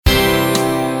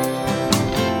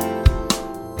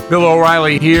Bill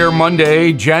O'Reilly here,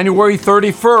 Monday, January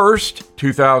 31st,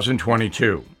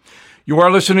 2022. You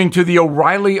are listening to the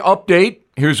O'Reilly Update.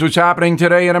 Here's what's happening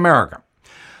today in America.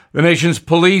 The nation's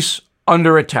police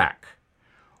under attack.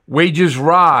 Wages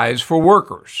rise for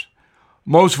workers.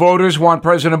 Most voters want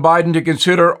President Biden to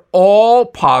consider all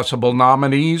possible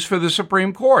nominees for the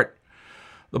Supreme Court.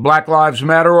 The Black Lives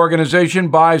Matter organization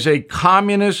buys a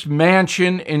communist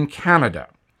mansion in Canada.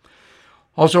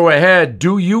 Also ahead,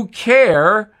 do you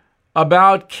care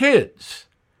about kids?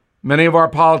 Many of our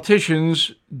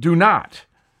politicians do not.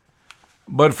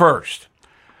 But first,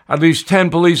 at least 10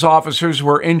 police officers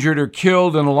were injured or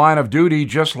killed in the line of duty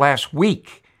just last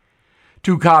week.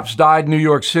 2 cops died in New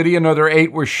York City. Another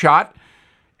 8 were shot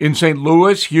in St.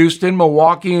 Louis, Houston,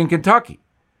 Milwaukee, and Kentucky.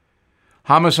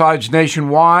 Homicides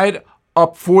nationwide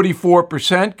up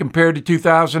 44% compared to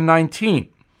 2019.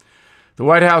 The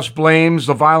White House blames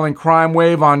the violent crime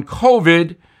wave on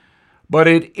COVID, but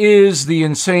it is the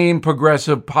insane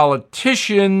progressive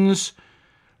politicians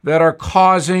that are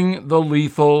causing the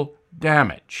lethal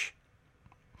damage.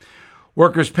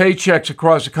 Workers' paychecks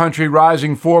across the country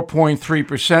rising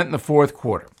 4.3% in the fourth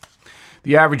quarter.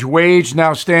 The average wage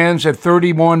now stands at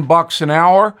 $31 an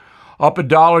hour, up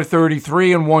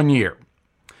 $1.33 in 1 year.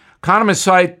 Economists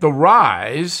cite the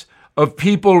rise of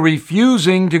people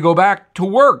refusing to go back to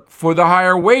work for the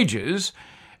higher wages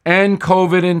and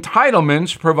COVID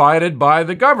entitlements provided by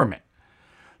the government.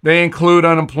 They include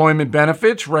unemployment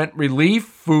benefits, rent relief,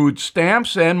 food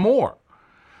stamps, and more.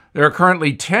 There are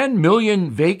currently 10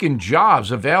 million vacant jobs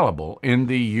available in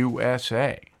the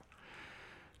USA.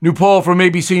 New poll from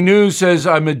ABC News says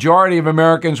a majority of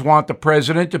Americans want the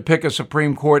president to pick a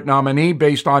Supreme Court nominee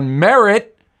based on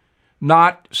merit,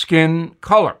 not skin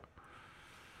color.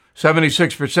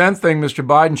 76% think Mr.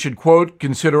 Biden should, quote,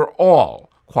 consider all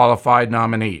qualified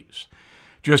nominees.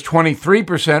 Just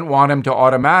 23% want him to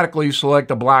automatically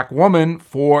select a black woman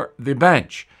for the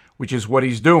bench, which is what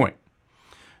he's doing.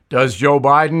 Does Joe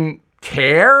Biden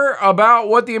care about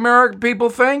what the American people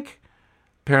think?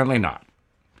 Apparently not.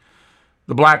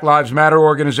 The Black Lives Matter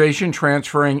organization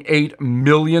transferring $8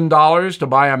 million to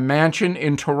buy a mansion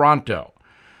in Toronto.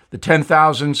 The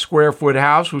 10,000 square foot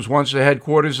house was once the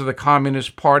headquarters of the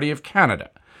Communist Party of Canada.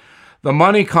 The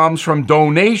money comes from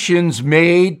donations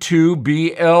made to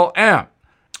BLM.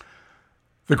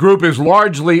 The group is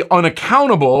largely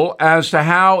unaccountable as to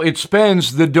how it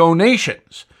spends the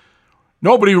donations.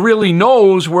 Nobody really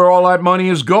knows where all that money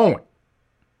is going.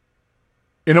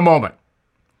 In a moment,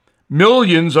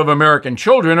 millions of American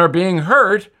children are being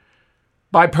hurt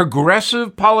by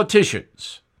progressive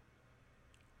politicians.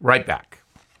 Right back.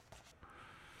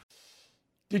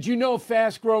 Did you know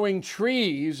Fast Growing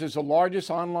Trees is the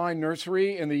largest online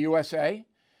nursery in the USA?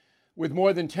 With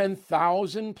more than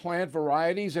 10,000 plant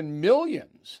varieties and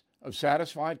millions of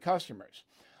satisfied customers.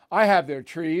 I have their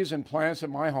trees and plants at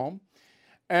my home,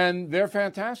 and they're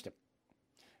fantastic.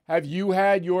 Have you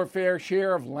had your fair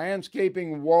share of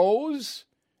landscaping woes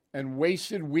and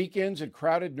wasted weekends at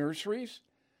crowded nurseries?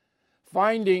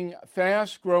 Finding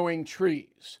Fast Growing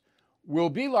Trees will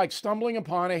be like stumbling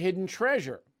upon a hidden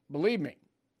treasure, believe me.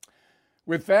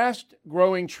 With Fast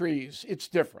Growing Trees, it's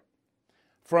different.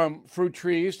 From fruit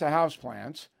trees to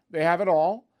houseplants, they have it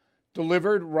all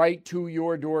delivered right to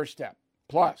your doorstep.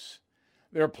 Plus,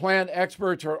 their plant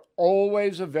experts are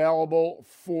always available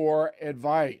for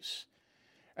advice.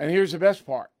 And here's the best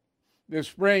part. This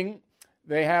spring,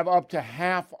 they have up to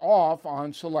half off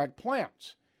on select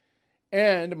plants.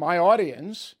 And my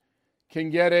audience can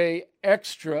get an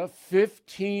extra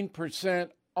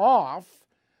 15% off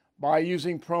by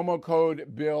using promo code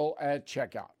BILL at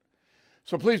checkout.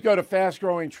 So please go to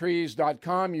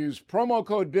fastgrowingtrees.com, use promo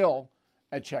code BILL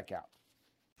at checkout.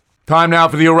 Time now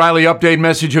for the O'Reilly Update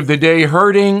message of the day,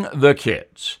 hurting the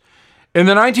kids. In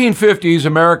the 1950s,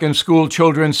 American school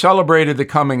children celebrated the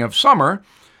coming of summer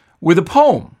with a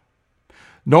poem.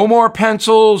 No more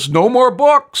pencils, no more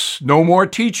books, no more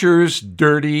teachers'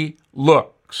 dirty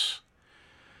looks.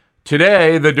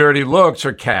 Today, the dirty looks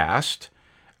are cast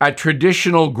at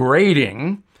traditional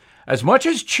grading, as much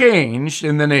has changed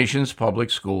in the nation's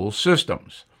public school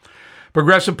systems.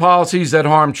 Progressive policies that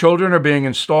harm children are being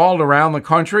installed around the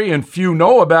country, and few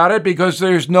know about it because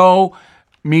there's no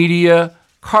media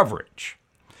coverage.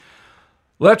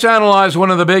 Let's analyze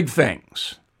one of the big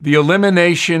things, the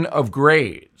elimination of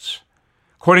grades.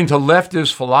 According to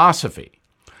leftist philosophy,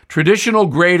 traditional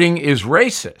grading is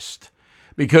racist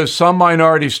because some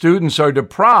minority students are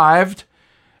deprived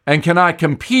and cannot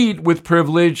compete with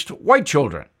privileged white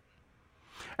children.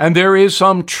 And there is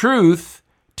some truth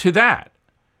to that.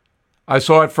 I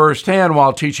saw it firsthand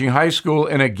while teaching high school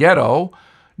in a ghetto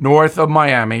north of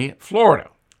Miami,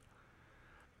 Florida.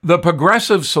 The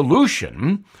progressive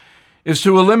solution is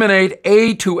to eliminate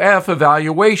A to F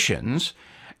evaluations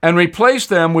and replace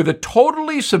them with a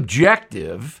totally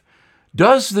subjective,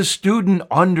 does the student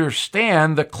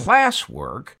understand the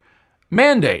classwork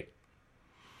mandate.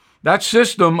 That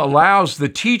system allows the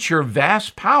teacher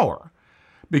vast power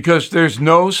because there's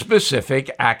no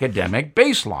specific academic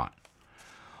baseline.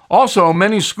 Also,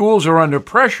 many schools are under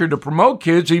pressure to promote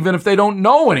kids even if they don't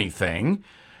know anything,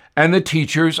 and the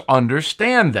teachers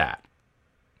understand that.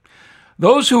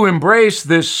 Those who embrace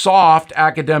this soft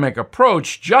academic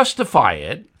approach justify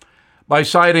it by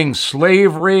citing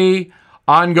slavery,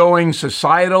 ongoing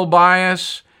societal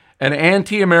bias, and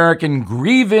anti-American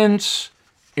grievance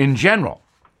in general.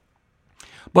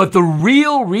 But the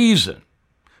real reason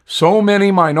so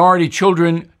many minority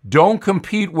children don't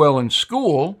compete well in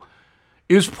school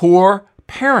is poor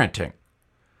parenting.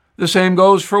 The same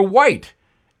goes for white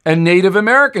and Native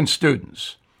American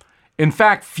students. In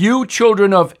fact, few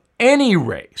children of any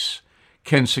race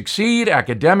can succeed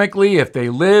academically if they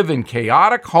live in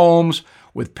chaotic homes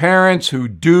with parents who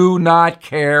do not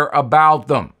care about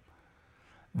them.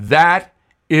 That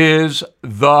is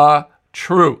the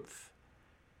truth.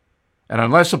 And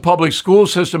unless the public school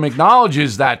system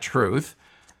acknowledges that truth,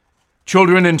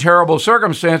 children in terrible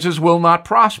circumstances will not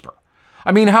prosper.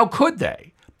 I mean, how could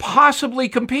they possibly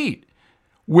compete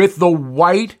with the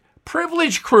white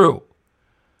privilege crew?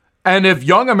 And if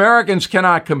young Americans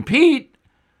cannot compete,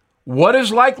 what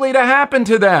is likely to happen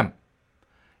to them?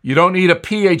 You don't need a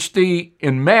PhD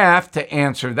in math to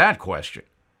answer that question.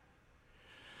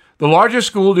 The largest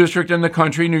school district in the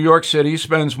country, New York City,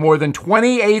 spends more than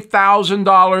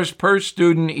 $28,000 per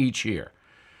student each year.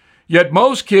 Yet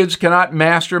most kids cannot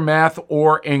master math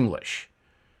or English.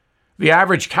 The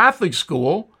average Catholic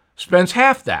school spends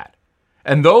half that,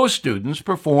 and those students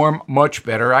perform much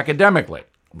better academically.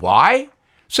 Why?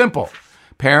 Simple.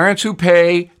 Parents who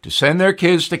pay to send their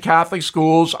kids to Catholic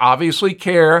schools obviously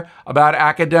care about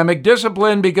academic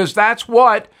discipline because that's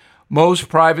what most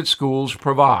private schools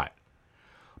provide.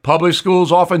 Public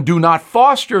schools often do not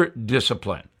foster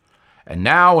discipline. And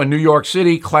now in New York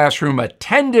City, classroom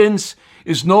attendance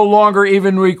is no longer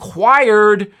even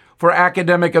required for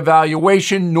academic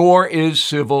evaluation, nor is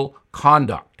civil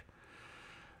conduct.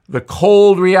 The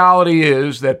cold reality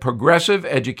is that progressive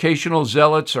educational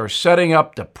zealots are setting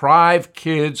up deprived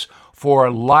kids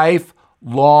for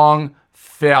lifelong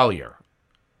failure.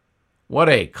 What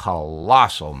a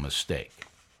colossal mistake.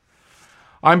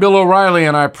 I'm Bill O'Reilly,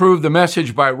 and I approve the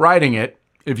message by writing it.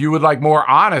 If you would like more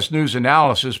honest news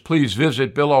analysis, please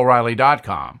visit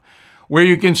BillO'Reilly.com, where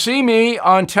you can see me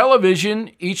on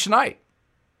television each night.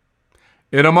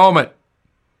 In a moment,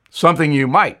 something you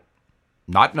might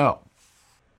not know.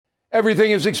 Everything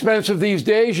is expensive these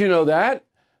days, you know that.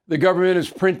 The government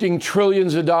is printing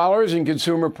trillions of dollars and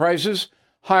consumer prices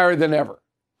higher than ever.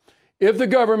 If the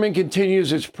government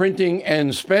continues its printing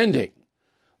and spending,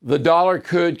 the dollar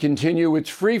could continue its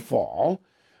free fall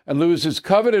and lose its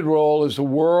coveted role as the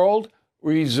world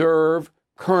reserve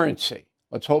currency.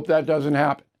 Let's hope that doesn't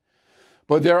happen.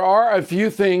 But there are a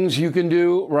few things you can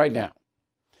do right now.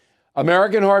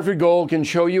 American Hartford Gold can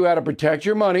show you how to protect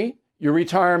your money, your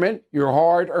retirement, your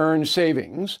hard-earned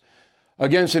savings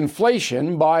against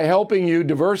inflation by helping you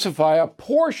diversify a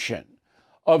portion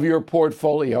of your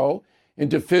portfolio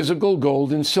into physical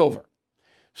gold and silver.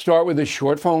 Start with a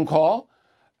short phone call,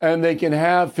 and they can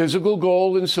have physical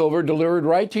gold and silver delivered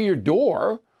right to your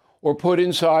door or put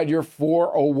inside your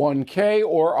 401k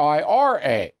or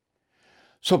IRA.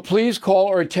 So please call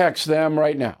or text them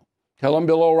right now. Tell them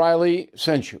Bill O'Reilly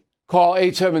sent you. Call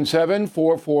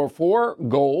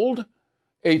 877-444-GOLD,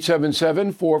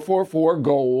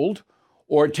 877-444-GOLD,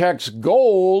 or text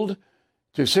GOLD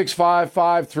to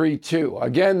 65532.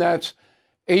 Again, that's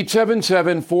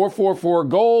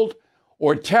 877-444-GOLD,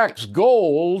 or text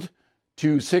GOLD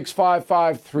to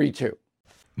 65532.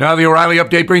 Now the O'Reilly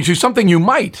Update brings you something you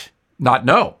might not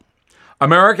know.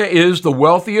 America is the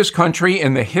wealthiest country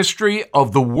in the history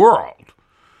of the world.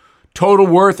 Total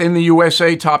worth in the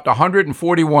USA topped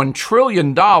 $141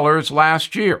 trillion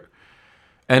last year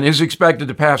and is expected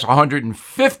to pass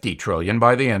 $150 trillion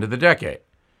by the end of the decade.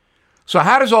 So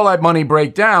how does all that money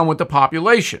break down with the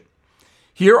population?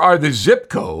 Here are the zip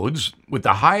codes with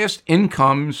the highest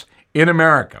incomes in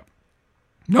America.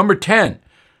 Number 10,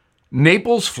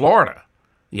 Naples, Florida.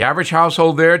 The average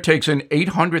household there takes in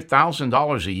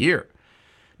 $800,000 a year.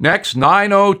 Next,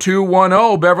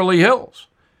 90210, Beverly Hills,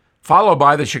 followed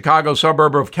by the Chicago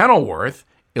suburb of Kenilworth,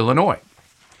 Illinois.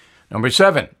 Number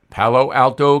 7, Palo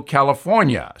Alto,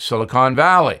 California, Silicon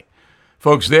Valley.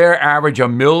 Folks there average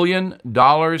 $1 million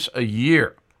a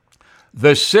year.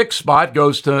 The sixth spot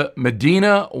goes to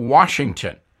Medina,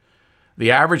 Washington.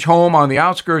 The average home on the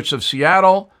outskirts of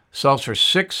Seattle sells for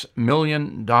 $6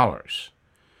 million.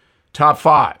 Top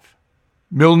 5,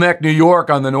 Mill Neck, New York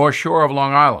on the North Shore of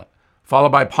Long Island,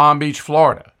 followed by Palm Beach,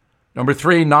 Florida. Number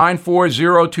 3,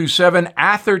 94027,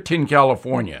 Atherton,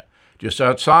 California, just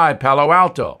outside Palo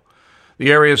Alto.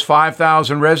 The area's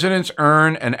 5,000 residents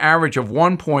earn an average of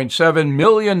 $1.7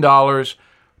 million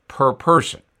per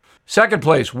person. Second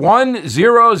place,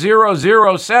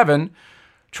 10007,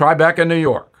 Tribeca, New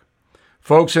York.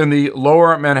 Folks in the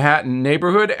lower Manhattan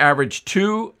neighborhood average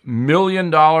 $2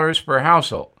 million per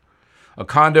household. A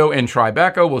condo in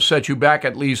Tribeca will set you back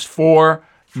at least $4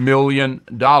 million,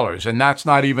 and that's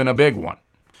not even a big one.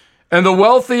 And the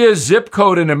wealthiest zip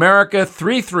code in America,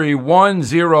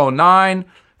 33109,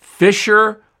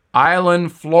 Fisher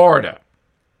Island, Florida.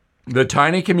 The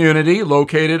tiny community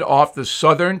located off the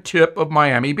southern tip of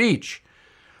Miami Beach.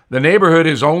 The neighborhood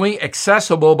is only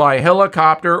accessible by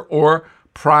helicopter or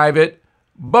private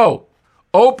boat.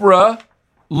 Oprah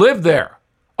lived there.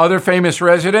 Other famous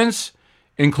residents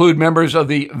include members of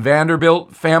the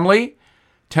Vanderbilt family,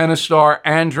 tennis star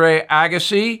Andre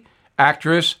Agassi,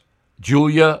 actress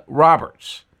Julia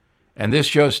Roberts. And this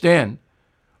just in,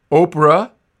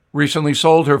 Oprah recently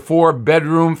sold her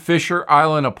 4-bedroom Fisher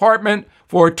Island apartment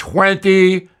for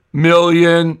 $20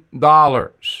 million.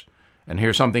 And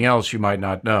here's something else you might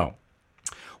not know.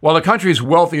 While the country's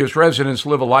wealthiest residents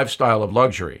live a lifestyle of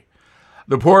luxury,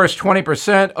 the poorest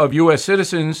 20% of U.S.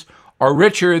 citizens are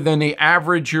richer than the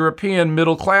average European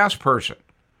middle-class person.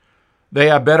 They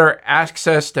have better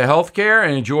access to health care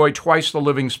and enjoy twice the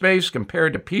living space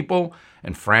compared to people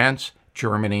in France,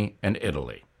 Germany, and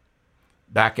Italy.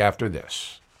 Back after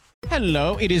this.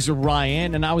 Hello, it is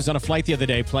Ryan, and I was on a flight the other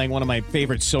day playing one of my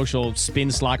favorite social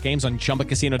spin slot games on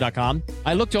ChumbaCasino.com.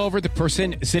 I looked over at the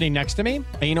person sitting next to me,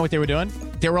 and you know what they were doing?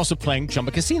 They were also playing Chumba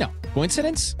Casino.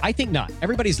 Coincidence? I think not.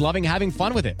 Everybody's loving having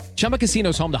fun with it. Chumba Casino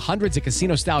is home to hundreds of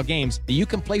casino-style games that you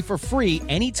can play for free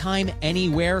anytime,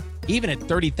 anywhere, even at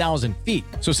 30,000 feet.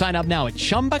 So sign up now at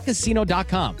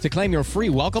ChumbaCasino.com to claim your free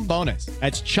welcome bonus.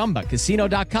 That's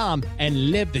ChumbaCasino.com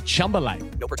and live the Chumba life.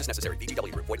 No purchase necessary.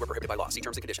 VGW. Void where prohibited by law. See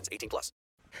terms and conditions. 18+.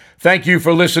 Thank you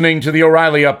for listening to the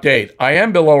O'Reilly Update. I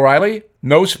am Bill O'Reilly.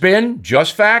 No spin,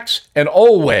 just facts, and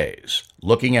always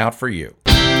looking out for you.